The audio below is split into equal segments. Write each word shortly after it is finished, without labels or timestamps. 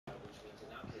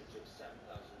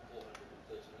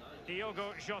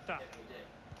Diogo Jota.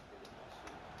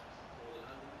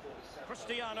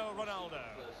 Cristiano Ronaldo.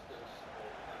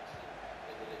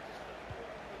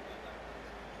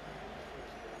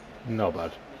 Not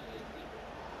bad.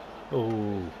 Oh.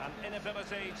 An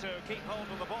inability to keep hold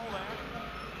of the ball there.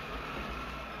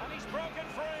 And he's broken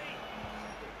free.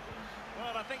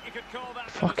 Well, I think you could call that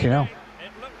fucking hell.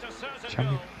 It looked a certain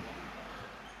Champion. goal.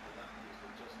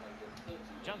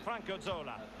 Gianfranco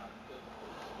Zola.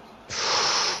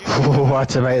 Oh, I had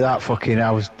to make that fucking.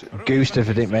 I was goosed if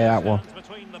I didn't make that one.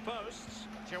 Between the posts,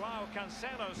 Joao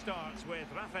Cancelo starts with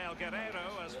Rafael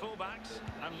Guerreiro as fullbacks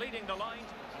and leading the line.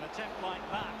 An attempt like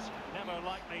that never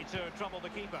likely to trouble the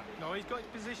keeper. No, he's got his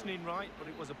positioning right, but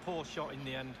it was a poor shot in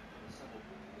the end.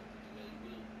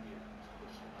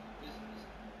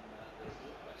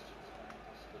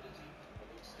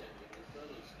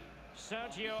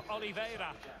 Sergio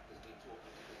Oliveira.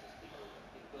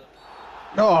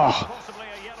 Oh, Possibly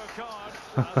a yellow card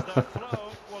as the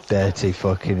throw was dirty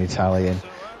fucking Italian.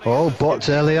 Oh, but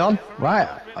early on. Right,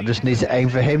 I just need to aim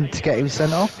for him to get him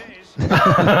sent off.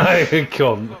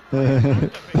 Cunt.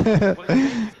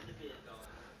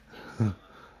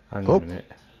 Hang on a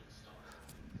minute.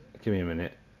 Give me a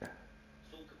minute.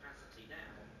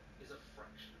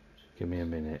 Give me a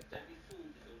minute.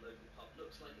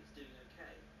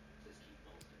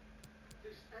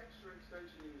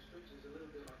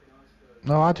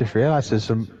 No, I just realised there's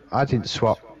some. I didn't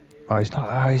swap. Oh, he's not.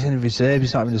 Oh, he's in the reserve.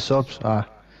 He's not in the subs. Ah,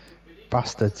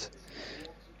 bastards.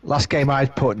 Last game I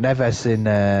put Neves in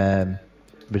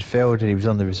midfield and he was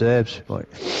on the reserves. But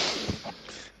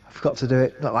I forgot to do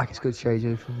it. Not like it's good to change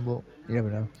anything, but you never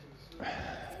know.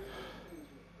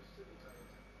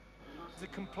 The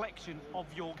complexion of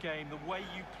your game, the way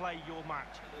you play your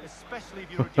match, especially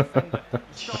if you're a defender. You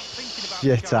start thinking about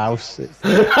Shit house.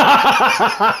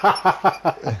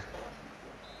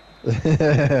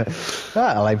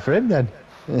 Right, I'll aim for him then.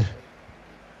 Bruno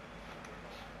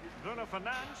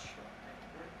Fernandes.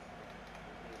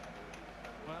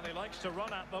 Well, he likes to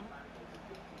run at them.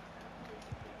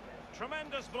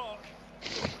 Tremendous block.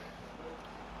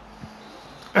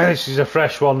 This is a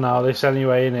fresh one now, this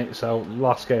anyway, innit? So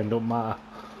last game don't matter.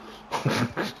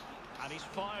 And he's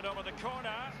fired over the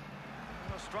corner.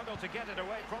 He'll struggle to get it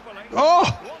away properly. Oh!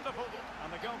 Wonderful.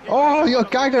 And the goalkeeper Oh, you're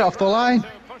gagging off the line. to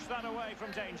push that away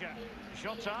from danger.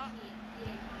 Jota.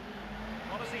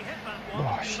 Well, as he hit that one,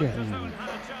 Oh, shit. it looked as though it had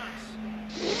a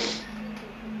chance.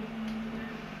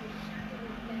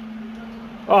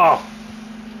 Oh!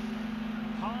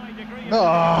 High degree of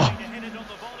Oh. ability to hit it on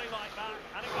the volley like that,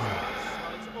 and it was close.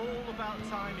 Well, it's all about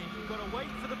timing. You've got to wait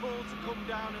for the ball to come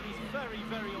down, and he's very,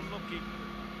 very unlucky.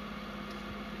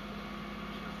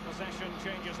 Possession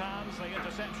changes hands, the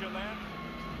interception there.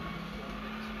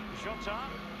 Jota.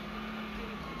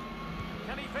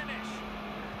 Can he finish?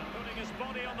 And putting his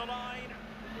body on the line.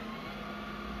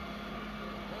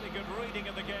 Really good reading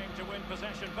of the game to win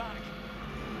possession back.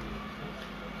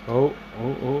 Oh,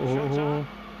 oh, oh, oh, Jota. oh.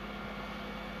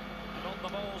 And on the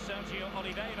ball, Sergio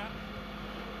Oliveira.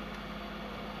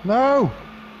 No!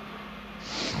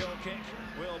 And the goal kick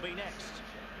will be next.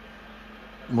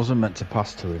 Wasn't meant to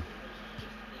pass to him.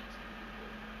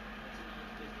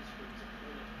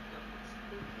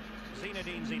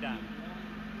 Zinedine Zidane.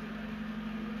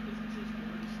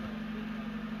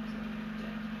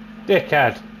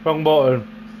 Dickhead, wrong button.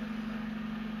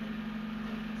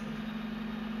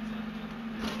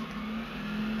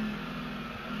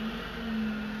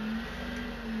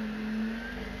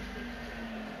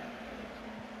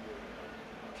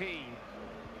 Keane.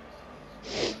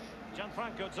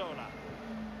 Gianfranco Zola.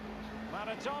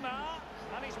 Maradona.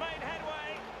 And he's made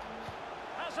headway.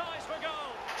 Has eyes for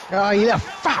goal. Oh, you little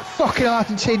fat fucking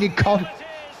Argentinian con. It is.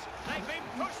 They've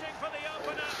been pushing for the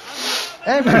opener.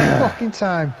 Every fucking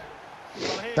time.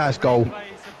 Nice goal.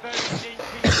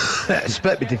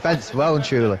 Split my defence well and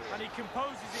truly. And he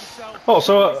composes himself. Oh,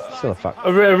 so Still a fact.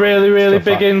 a really, really Still big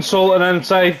fact. insult and then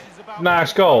say,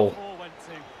 nice goal.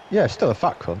 Yeah, still a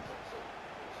fat cunt.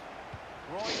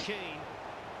 Roy Keane.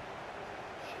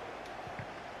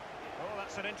 Oh,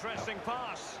 that's an interesting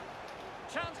pass.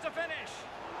 Chance to finish.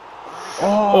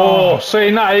 Oh,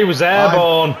 seeing that, he was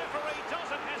airborne. The referee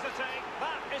doesn't hesitate.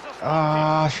 That is a stop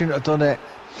Ah, I shouldn't have done it.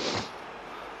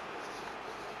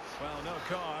 Well, no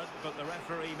card, but the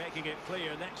referee making it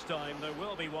clear next time there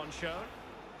will be one shown.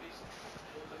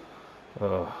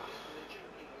 Oh.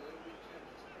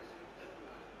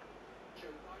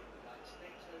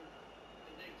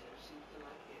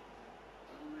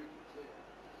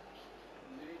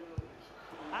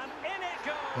 And in it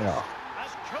goes. Yeah.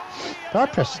 As coolly as I you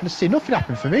pressed, like. see, nothing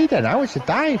happened for me then. I was a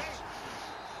dive.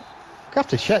 I have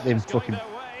to check them Going fucking. their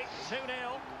way, 2-0.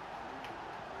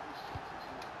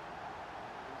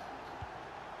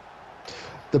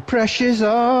 The pressure's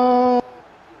on.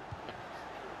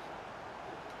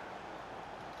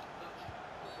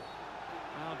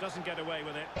 Well, doesn't get away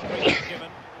with it. Free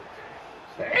given.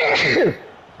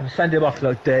 Send him off,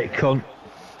 like dirty cunt.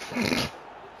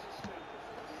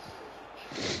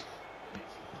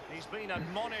 He's been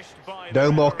admonished by No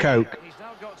the more referee. coke. He's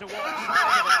now got to walk something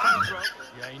of a tightrope.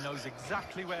 Yeah, he knows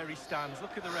exactly where he stands.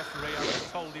 Look at the referee, I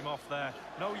just told him off there.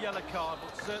 No yellow card,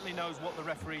 but certainly knows what the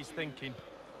referee's thinking.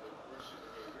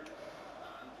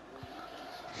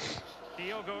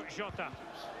 Diogo Jota.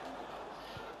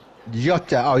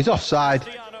 Jota, oh, he's offside.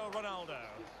 Cristiano Ronaldo.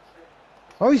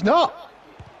 Oh, he's not.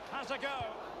 Has a go.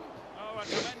 Oh, a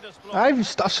tremendous blow. I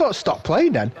sort of stopped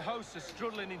playing then. The hosts are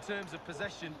struggling in terms of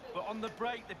possession, but on the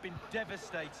break they've been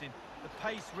devastating. The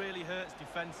pace really hurts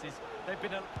defences. They've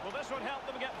been... Well, this would help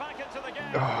them get back into the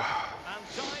game. And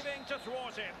diving to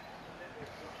thwart him.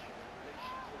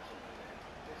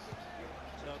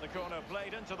 So the corner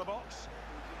played into the box.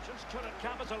 Just couldn't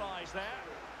capitalise there.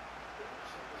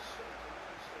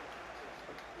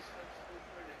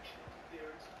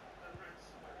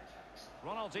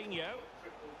 Ronaldinho.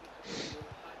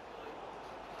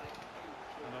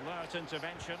 An alert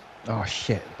intervention. Oh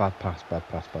shit! Bad pass, bad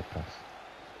pass, bad pass.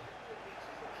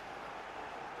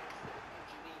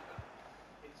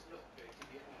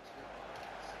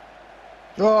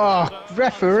 Oh,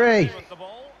 referee! With the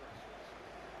ball.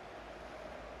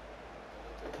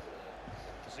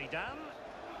 Zidane.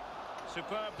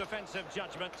 Superb defensive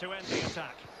judgment to end the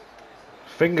attack.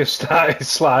 Fingers started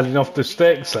sliding off the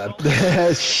sticks then.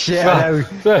 Shit, I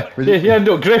know. You end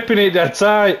up gripping it dead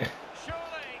tight. Surely.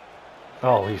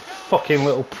 Oh, you fucking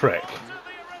little prick.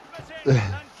 And give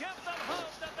them hope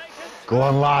that they can... Go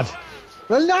on, lad.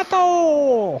 Ronaldo!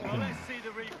 Well, let's see the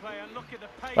replay and look at the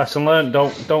pace. Lesson learned,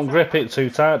 don't grip it too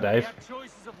tight, He Dave. had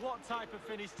choices of what type of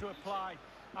finish to apply,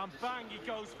 and bang, he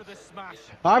goes for the smash.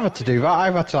 I've had to do that.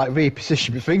 I've had to like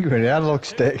reposition my finger in the analog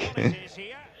stick. Qualities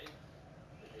here.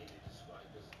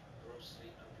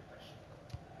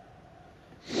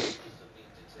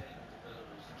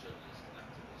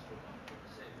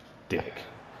 Dick.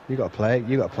 You got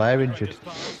a player injured. This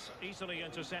pass easily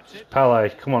intercepted. Pele,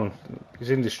 come on.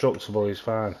 He's indestructible, he's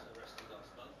fine.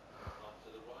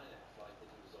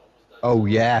 Oh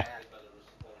yeah.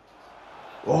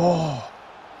 Oh.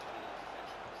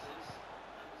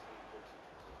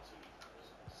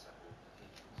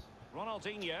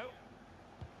 Ronaldinho.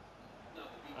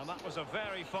 And that was a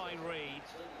very fine read.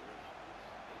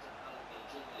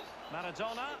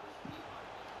 Maradona.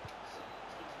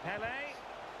 Pele.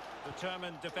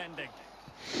 Determined defending.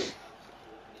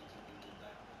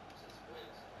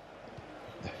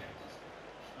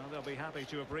 Well, they'll be happy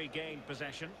to have regained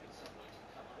possession.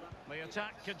 The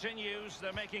attack continues.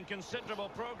 They're making considerable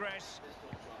progress.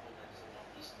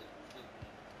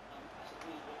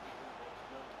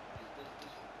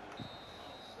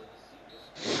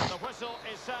 And the whistle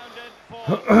is sounded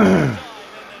for time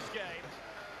in this game.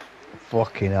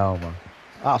 Fucking hell, man.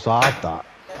 That's hard, that.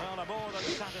 Well, a more than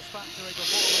satisfactory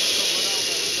performance from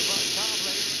Ronaldo in the first half,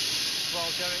 Lee.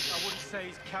 Well, Derek, I wouldn't say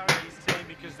he's carrying his team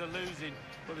because they're losing,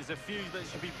 but there's a few that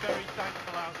should be very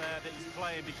thankful out there that he's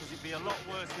playing, because it'd be a lot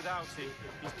worse without him.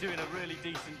 He's doing a really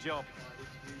decent job.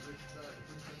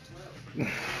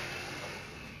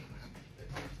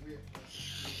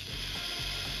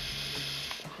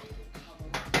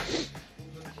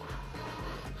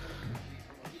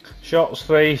 Shots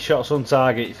 3, shots on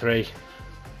target 3.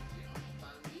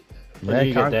 What do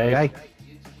you get, Dave?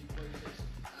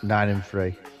 9 and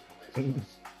 3.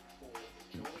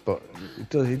 But it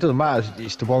doesn't matter.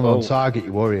 It's the one on target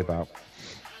you worry about.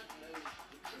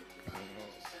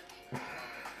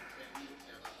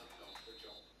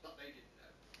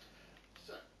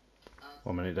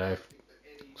 One minute, Dave.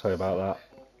 Sorry about that.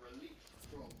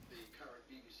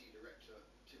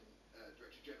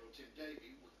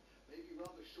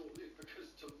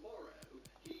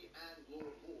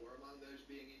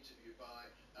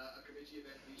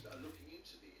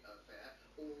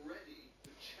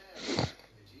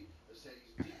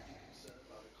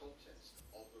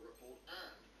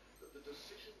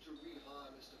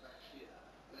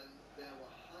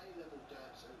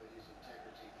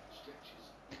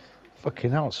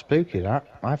 Fucking hell, spooky that.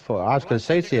 I thought I was going to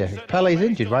say to you, if Pele's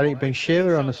injured, why don't you bring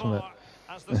Shearer on or something?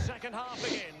 As the second half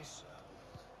begins.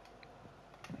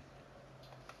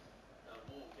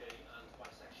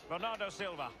 Bernardo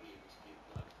Silva.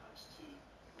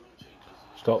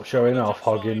 Stop showing off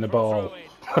hogging the ball.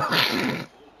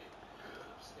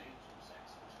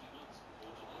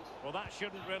 Well, that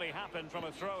shouldn't really happen from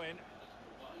a throw-in.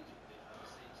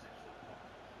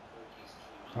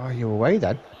 Oh, you're away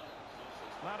then?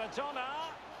 Maradona.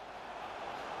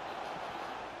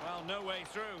 Well, no way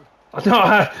through. I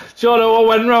don't know what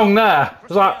went wrong there. I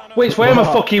was like, which way am I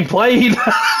fucking playing?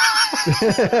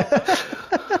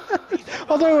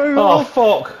 Oh,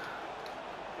 fuck.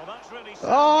 Well, that's really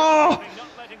Oh! not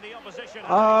letting the opposition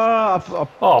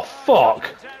Oh, fuck.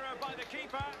 terror by the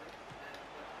keeper.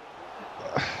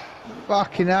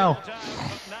 Fucking hell. Well down,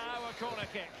 but now a corner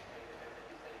kick.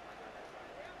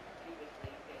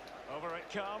 Over it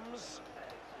comes.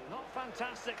 Not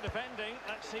fantastic defending.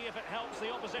 Let's see if it helps the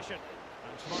opposition.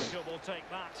 And Schmeichel will take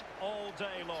that all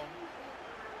day long.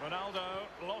 Ronaldo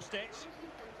lost it.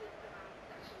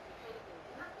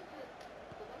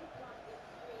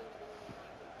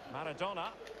 Maradona.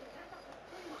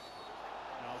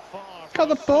 Now far Look at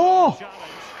the ball.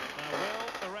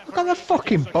 Look at the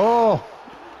fucking ball.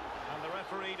 And the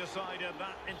referee decided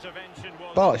that intervention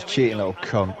was Oh, it's cheating, little illegal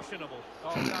cunt. and cautionable.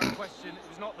 Oh, without question, it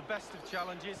was not the best of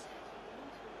challenges.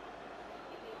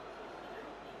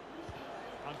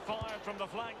 And fired from the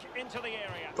flank into the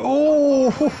area. Oh!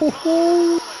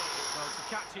 Well,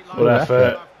 to catch it like Good that,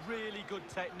 effort. you have really good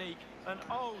technique, and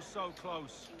oh, so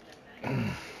close.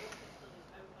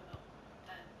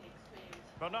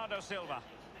 Bernardo Silva.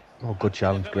 Oh, good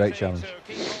challenge, great challenge. To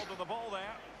keep hold of the ball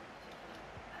there.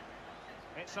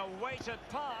 It's a weighted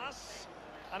pass,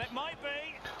 and it might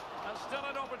be, and still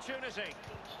an opportunity.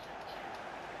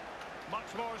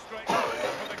 Much more straightforward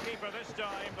for the keeper this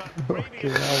time, but previously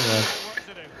what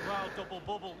to do. Well, double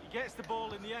bubble. He gets the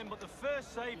ball in the end, but the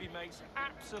first save he makes,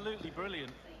 absolutely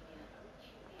brilliant.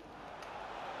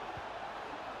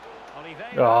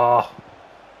 Oliveira. Oh.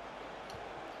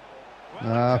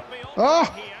 Well, it could be Oh. all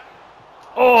here.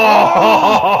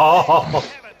 Oh.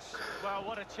 Heavens. Well,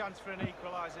 what a chance for an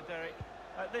equaliser, Derek.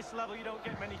 At this level, you don't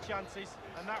get many chances,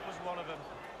 and that was one of them.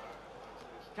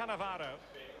 Cannavaro.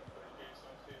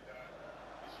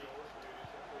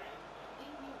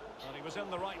 And he was in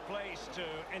the right place to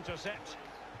intercept.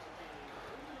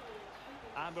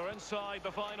 And we're inside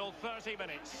the final 30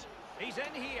 minutes. He's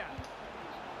in here.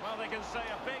 Well, they can say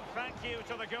a big thank you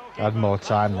to the goalkeeper. Had more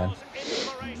time then. That was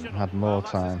inspirational. Had more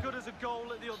That's time. as good as a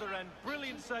goal at the other end.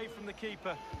 Brilliant save from the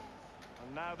keeper.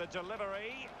 And now the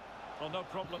delivery. Well, no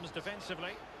problems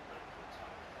defensively.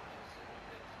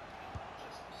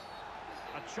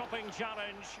 A chopping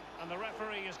challenge, and the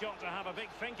referee has got to have a big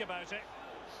think about it.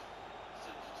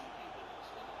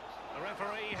 The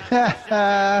referee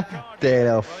has Dear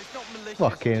Well, it's not malicious,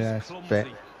 fucking it's ass clumsy. bit.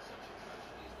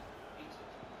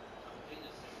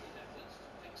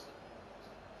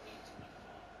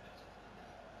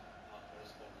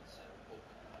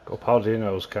 Go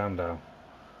Paldinos, calm down.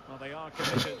 Well, they are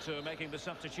committed to making the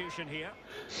substitution here.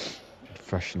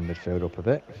 Freshen midfield up a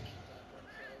bit.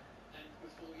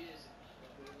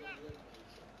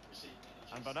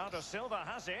 And Bernardo Silva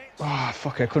has it. Oh,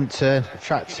 fuck, I couldn't turn. I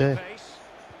tried to turn. Pace.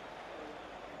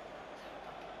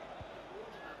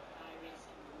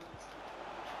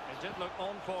 It did look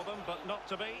on for them, but not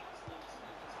to be.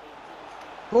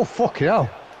 Oh, fucking hell.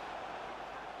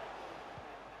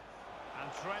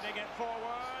 And threading it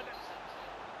forward.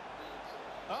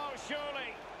 Oh,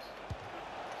 surely.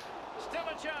 Still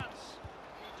a chance.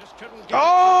 Just couldn't get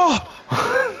Oh!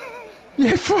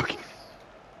 Yeah, fuck.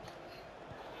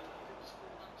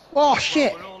 Oh,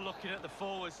 shit. We're all looking at the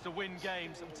forwards to win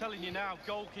games. I'm telling you now,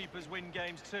 goalkeepers win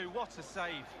games too. What a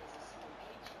save.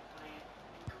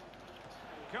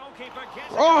 Goalkeeper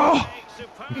gets Oh! it.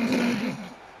 Superb save.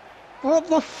 What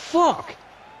the fuck?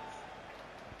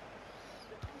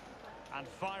 And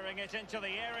firing it into the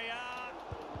area.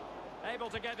 Able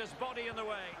to get his body in the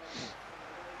way.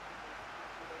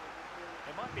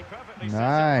 It might be perfectly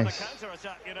Nice. set up for the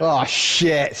counter-attack, you know. Oh,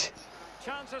 shit.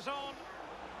 Chances on.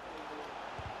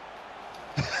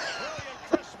 Brilliant,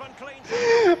 crisp and clean.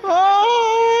 save.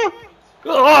 Oh!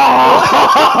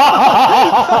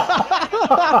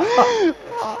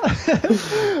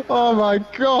 Oh my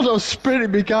god, I was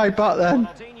sprinting my guy back then.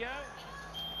 Ronaldinho.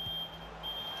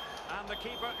 And the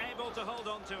keeper able to hold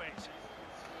on to it.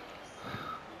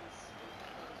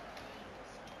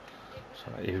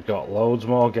 So you've got loads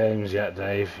more games yet,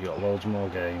 Dave. You've got loads more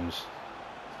games.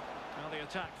 Now the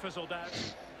attack fizzled out.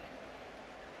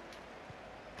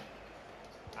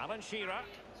 Alan Shearer.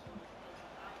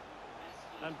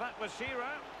 And back with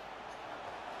Shearer.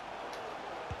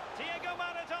 Diego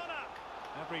Maradona.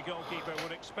 Every goalkeeper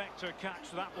would expect to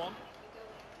catch that one.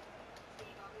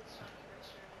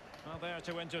 Well, there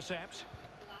to intercept.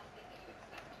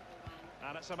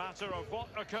 And it's a matter of what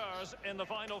occurs in the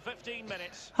final 15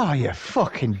 minutes. Oh, you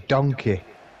fucking donkey.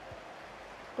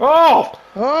 Oh!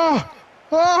 Oh!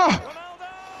 Oh!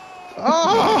 Ronaldo!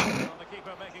 Oh! Well, the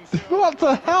keeper making sure What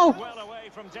the hell? well away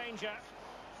from danger.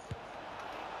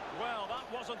 Well,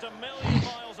 that wasn't a million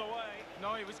miles away.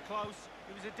 No, it was close.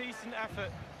 It was a decent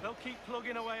effort. They'll keep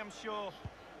plugging away, I'm sure.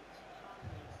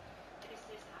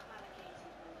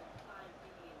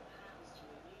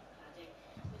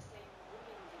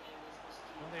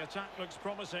 Well, the attack looks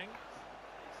promising.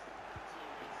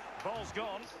 Ball's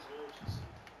gone.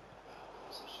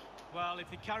 Well, if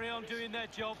they carry on doing their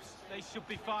jobs, they should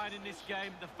be fine in this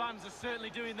game. The fans are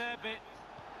certainly doing their bit.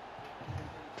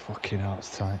 Fucking hell,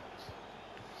 it's tight.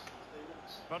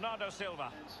 Bernardo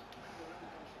Silva.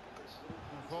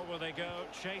 And forward they go,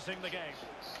 chasing the game.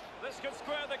 This could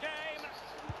square the game.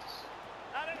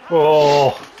 And it has.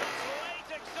 Oh. Such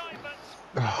late excitement.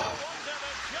 No wonder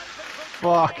they're jumping for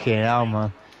joy. Fucking hell,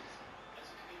 man.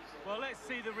 Well, let's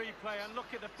see the replay and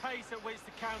look at the pace at which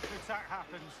the counter-attack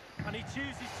happens. And he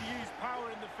chooses to use power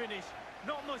in the finish.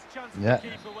 Not much chance for the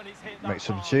keeper when it's hit that Make hard.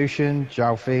 substitution.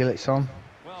 João Felix on.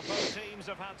 Well, both teams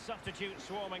have had substitutes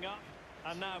swarming up,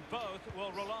 and now both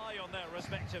will rely on their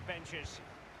respective benches.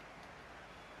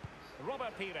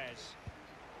 Robert Pires.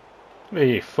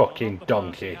 You fucking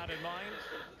donkey.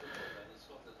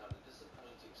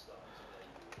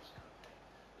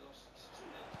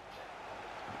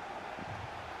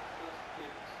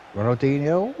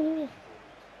 Ronaldinho.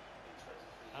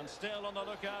 And still on the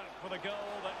lookout for the goal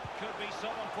that could be so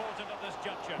important at this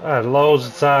juncture. I had loads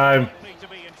of time.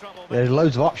 There's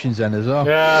loads of options then as well.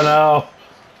 Yeah, I know.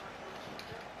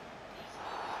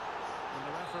 When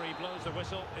the referee blows the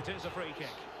whistle, it is a free kick.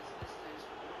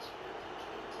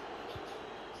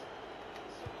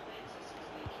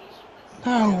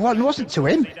 No, it wasn't to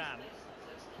him.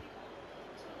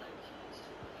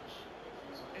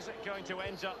 Is it going to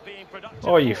end up being productive?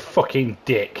 Oh, you fucking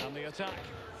dick. And the attack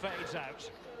fades out.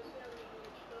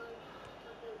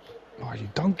 Oh, you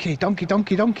donkey, donkey,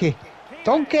 donkey, donkey.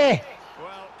 Donkey!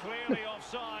 Well, clearly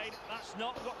offside. That's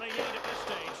not what they need at this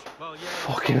stage. Well, yeah.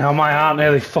 Fucking hell, my heart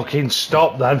nearly fucking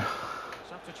stopped then.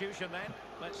 Substitution then.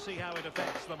 Let's see how it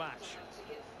affects the match.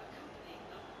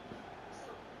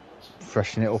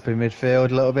 Freshen it up in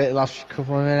midfield a little bit, last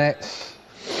couple of minutes.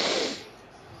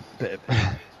 Bit of...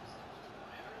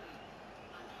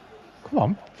 Come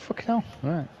on, fucking hell.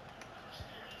 Right.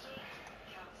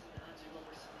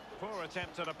 Poor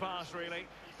attempt at a pass, really.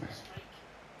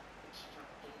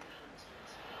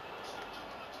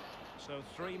 So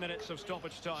 3 minutes of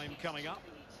stoppage time coming up.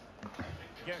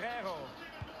 Guerrero.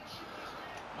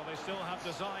 Well, they still have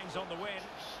designs on the win.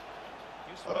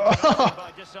 Useful intervention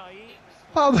by Desai.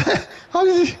 How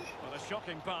did he... Well, a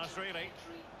shocking pass, really.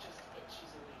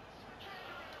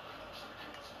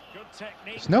 Good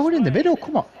technique. There's no one in the middle,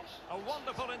 come on. A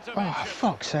wonderful intervention. Oh,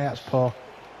 fuck's sake, that's poor.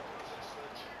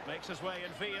 Makes his way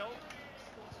in field.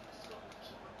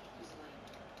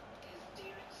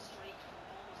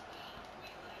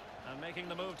 And making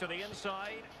the move to the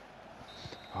inside.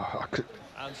 Oh,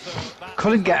 And so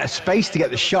couldn't get a space to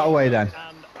get the shot away then.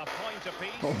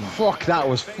 Oh, fuck, that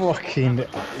was fucking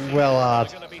well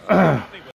hard.